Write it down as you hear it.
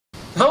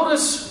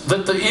Notice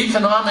that the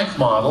economic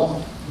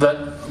model,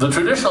 that the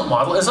traditional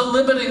model, is a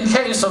limiting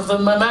case of the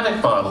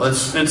mimetic model.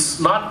 It's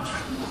not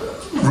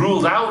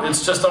ruled out,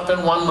 it's just up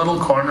in one little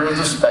corner of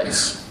the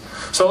space.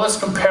 So let's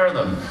compare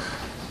them.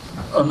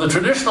 On the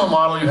traditional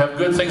model, you have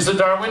good things. The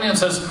Darwinian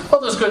says,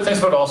 well, there's good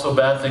things, but also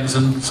bad things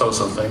and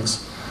so-so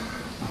things.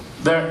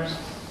 They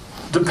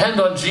depend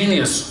on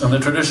genius in the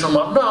traditional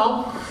model.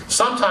 No,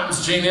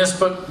 sometimes genius,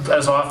 but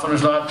as often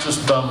as not,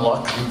 just dumb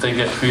luck that they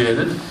get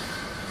created.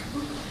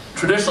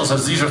 Traditional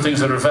says these are things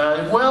that are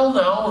valued. Well,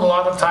 no, a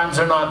lot of times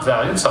they're not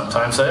valued.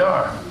 Sometimes they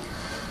are.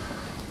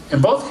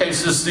 In both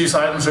cases, these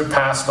items are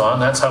passed on.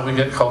 That's how we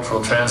get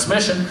cultural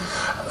transmission.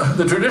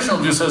 The traditional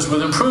view says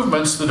with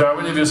improvements, the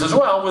Darwinian view says,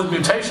 well, with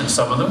mutations,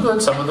 some of them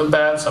good, some of them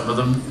bad, some of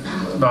them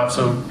not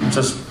so,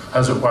 just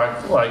as it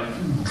were, like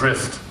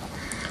drift.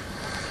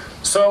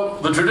 So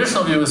the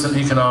traditional view is an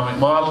economic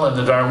model, and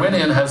the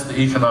Darwinian has the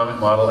economic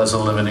model as a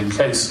limiting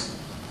case.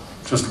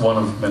 Just one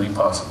of many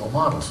possible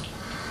models.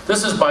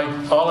 This is my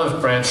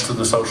olive branch to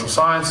the social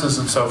sciences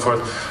and so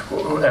forth,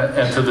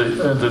 and to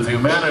the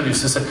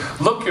humanities, to say,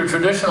 look, your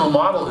traditional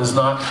model is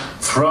not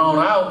thrown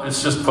out,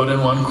 it's just put in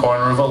one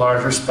corner of a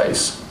larger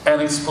space,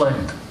 and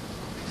explained.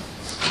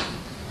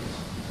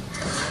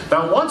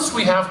 Now, once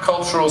we have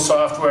cultural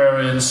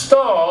software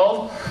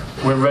installed,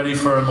 we're ready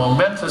for a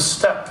momentous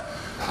step,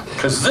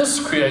 because this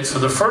creates, for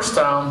the first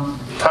time,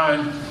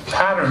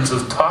 patterns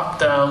of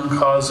top-down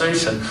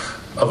causation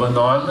of a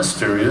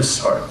non-mysterious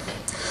sort.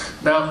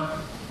 Now,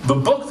 the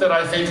book that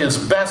I think is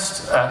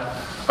best at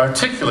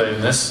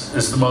articulating this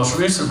is the most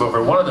recent book,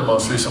 or one of the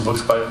most recent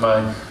books by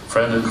my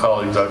friend and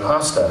colleague Doug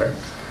Hofstadter,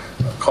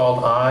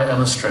 called I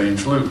Am a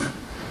Strange Loop,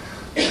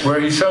 where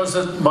he shows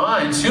that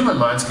minds, human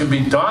minds, can be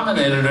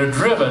dominated or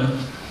driven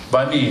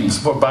by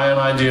means, or by an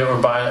idea,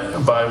 or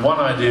by one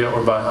idea,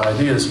 or by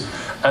ideas,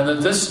 and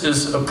that this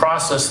is a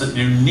process that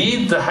you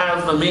need to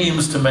have the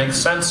means to make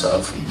sense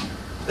of,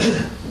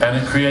 and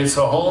it creates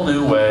a whole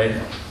new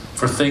way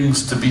for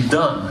things to be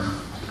done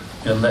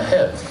in the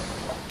head.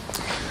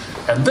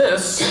 And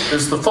this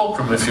is the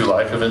fulcrum, if you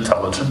like, of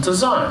intelligent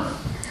design.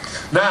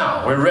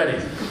 Now, we're ready.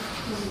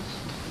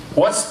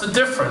 What's the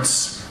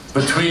difference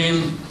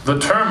between the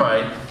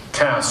termite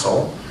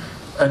castle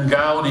and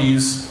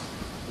Gaudi's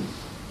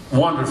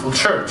wonderful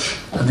church?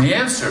 And the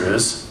answer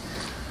is,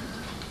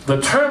 the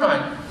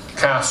termite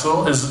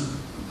castle is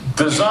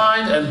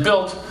designed and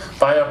built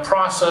by a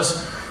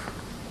process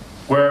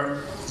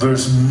where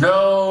there's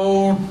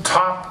no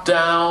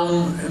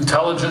top-down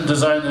intelligent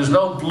design. There's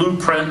no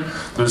blueprint.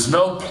 There's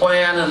no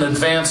plan in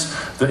advance.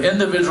 The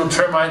individual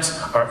termites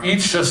are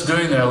each just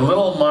doing their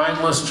little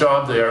mindless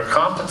job. They are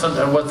competent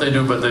at what they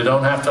do, but they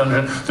don't have to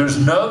understand. There's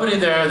nobody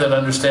there that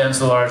understands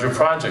the larger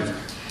project.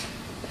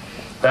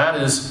 That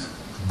is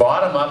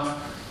bottom-up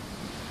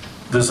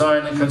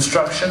design and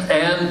construction,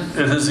 and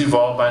it has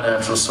evolved by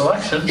natural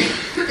selection.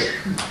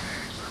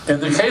 In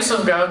the case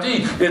of Gaudi,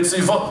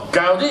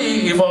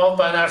 Gaudi evolved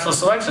by natural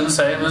selection,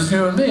 same as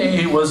you and me.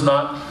 He was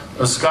not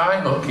a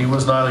skyhook. He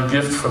was not a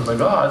gift from the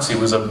gods. He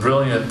was a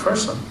brilliant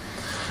person.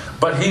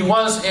 But he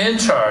was in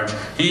charge.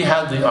 He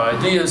had the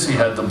ideas, he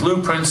had the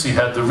blueprints, he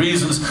had the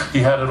reasons, he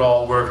had it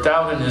all worked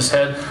out in his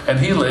head, and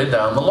he laid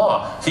down the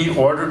law. He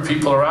ordered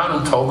people around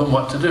and told them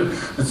what to do.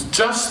 It's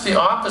just the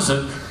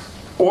opposite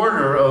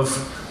order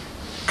of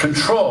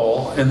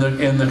control in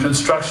the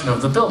construction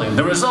of the building.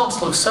 The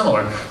results look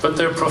similar, but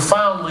they're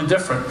profoundly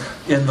different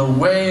in the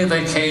way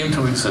they came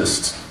to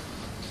exist.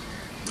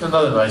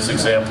 Another nice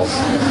example.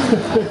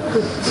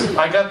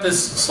 I got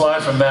this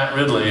slide from Matt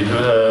Ridley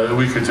a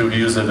week or two. He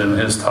used it in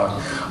his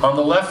talk. On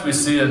the left, we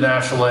see an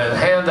Acheulean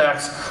hand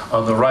axe.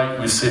 On the right,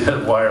 we see a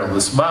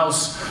wireless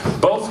mouse.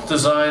 Both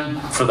designed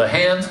for the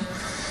hand,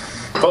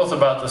 both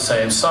about the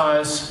same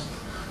size.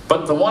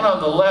 But the one on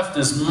the left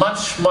is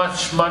much,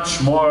 much, much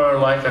more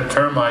like a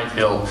termite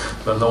hill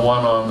than the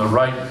one on the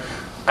right.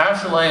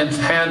 Acheulean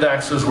hand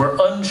axes were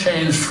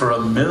unchanged for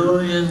 1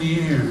 million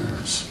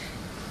years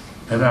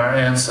in our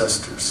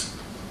ancestors.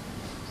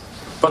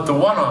 But the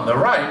one on the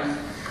right,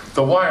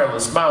 the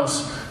wireless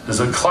mouse, is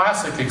a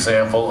classic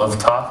example of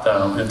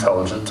top-down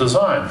intelligent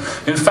design.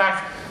 In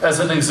fact, as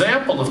an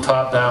example of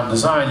top-down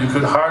design, you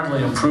could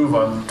hardly improve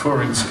on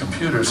Turing's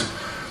computers.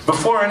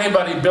 Before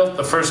anybody built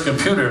the first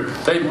computer,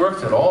 they'd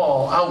worked it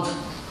all out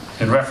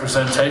in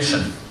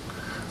representation.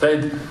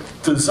 They'd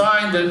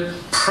designed it,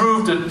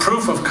 proved it,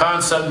 proof of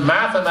concept,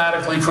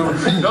 mathematically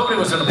proven. Nobody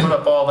was going to put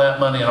up all that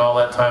money and all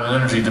that time and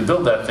energy to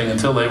build that thing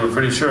until they were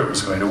pretty sure it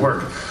was going to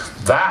work.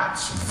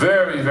 That's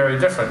very, very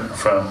different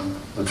from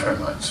the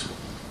termites.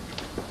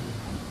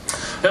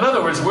 In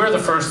other words, we're the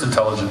first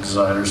intelligent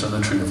designers in the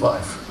tree of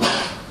life.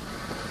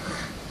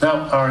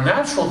 Now, our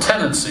natural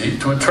tendency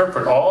to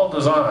interpret all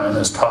design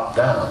as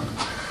top-down,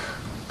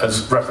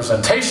 as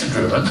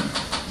representation-driven,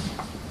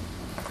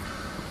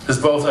 is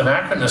both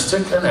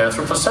anachronistic and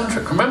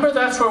anthropocentric. Remember,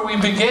 that's where we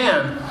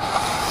began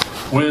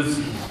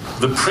with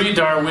the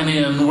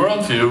pre-Darwinian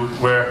worldview,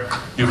 where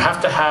you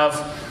have to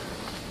have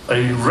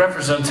a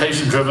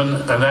representation-driven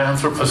and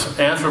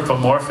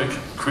anthropomorphic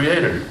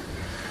creator.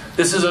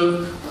 This is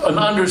an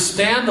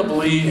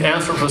understandably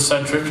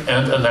anthropocentric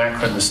and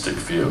anachronistic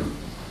view.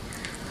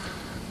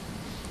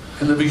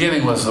 In the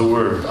beginning was the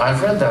Word.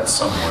 I've read that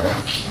somewhere.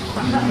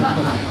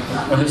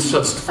 And it's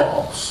just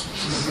false.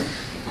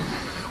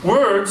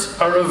 Words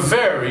are a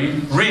very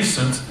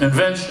recent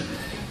invention.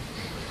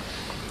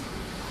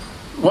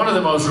 One of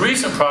the most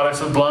recent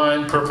products of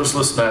blind,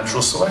 purposeless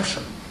natural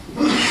selection.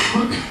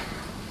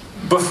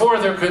 Before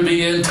there could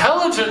be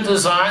intelligent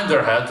design,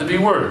 there had to be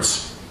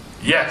words.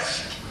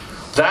 Yes,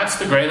 that's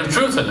the grain of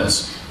truth in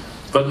this,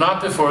 but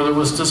not before there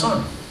was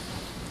design.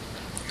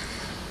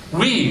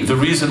 We, the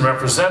reason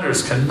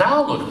representers, can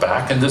now look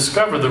back and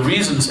discover the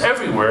reasons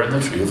everywhere in the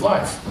tree of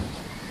life.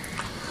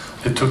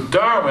 It took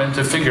Darwin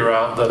to figure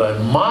out that a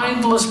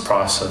mindless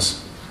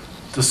process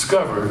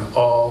discovered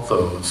all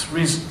those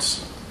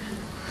reasons.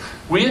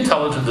 We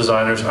intelligent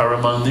designers are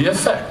among the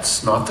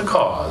effects, not the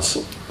cause,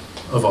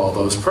 of all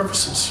those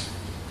purposes.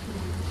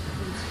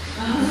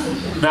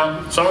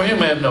 Now, some of you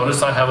may have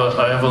noticed I have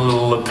a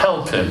little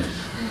lapel pin.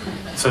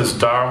 It says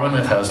Darwin,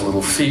 it has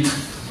little feet.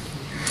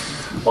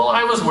 Well,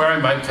 I was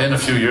wearing my pin a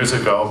few years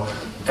ago,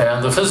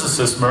 and the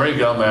physicist, Murray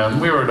Gell-Mann,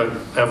 we were at an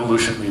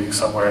evolution meeting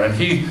somewhere, and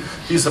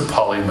he's a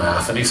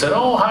polymath, and he said,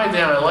 "Oh, hi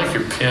Dan, I like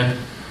your pin."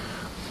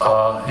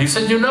 He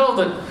said, "You know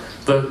that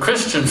the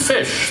Christian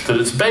fish that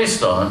it's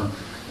based on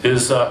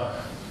is the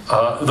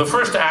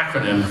first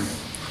acronym.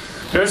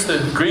 Here's the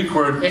Greek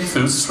word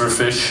ichthus for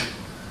fish."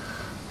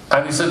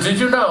 And he said, "Did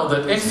you know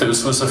that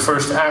ichthus was the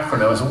first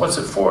acronym?" I said, "What's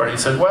it for?" And he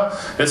said, "Well,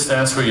 it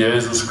stands for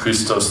Jesus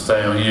Christos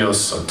Theos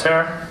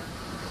Soter."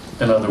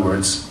 In other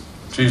words,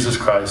 Jesus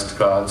Christ,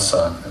 God's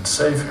Son and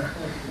Savior.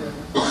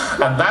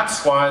 And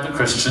that's why the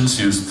Christians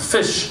use the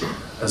fish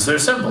as their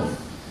symbol.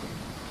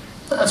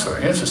 That's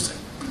very interesting.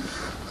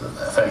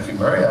 Thank you,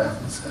 Murray.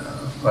 It's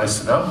nice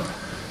to know.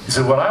 He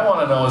said, "What I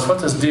want to know is, what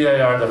does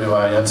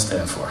DARWIN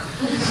stand for?"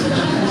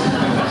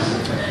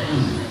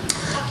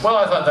 Well,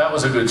 I thought that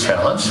was a good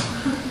challenge.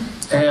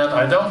 And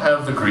I don't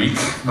have the Greek,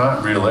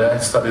 not really. I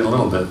studied a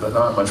little bit, but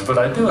not much. But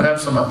I do have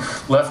some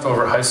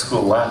leftover high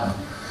school Latin.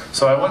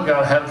 So I went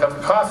and had a cup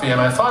of coffee,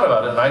 and I thought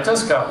about it, and I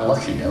just got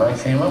lucky, and I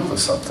came up with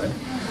something,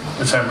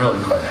 which I'm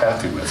really quite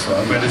happy with. So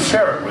I'm going to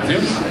share it with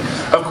you.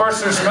 Of course,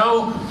 there's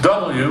no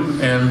W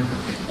in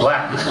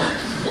Latin,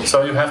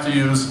 so you have to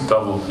use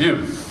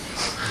W.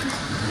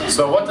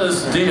 So what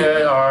does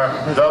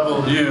DARWIN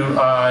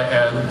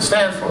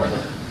stand for?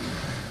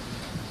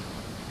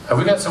 Have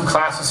we got some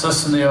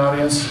classicists in the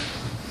audience?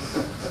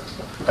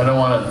 I don't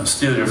want to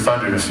steal your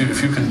thunder. If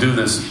you can do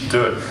this,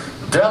 do it.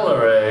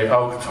 Delere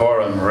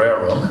auctorem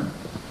rerum.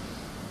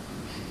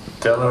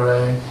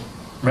 Delere.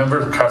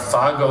 Remember,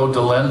 Carthago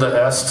delenda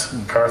est.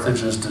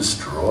 Carthage is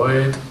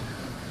destroyed.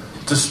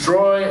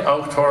 Destroy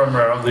auctorem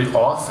rerum, the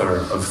author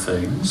of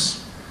things.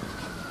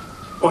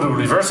 Od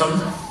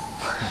universum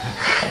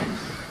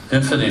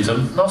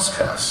infinitum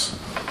noscas.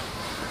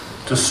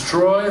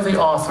 Destroy the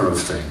author of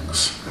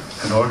things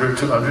in order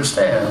to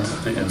understand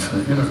the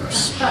infinite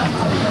universe.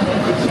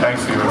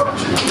 Thanks for your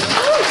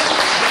attention.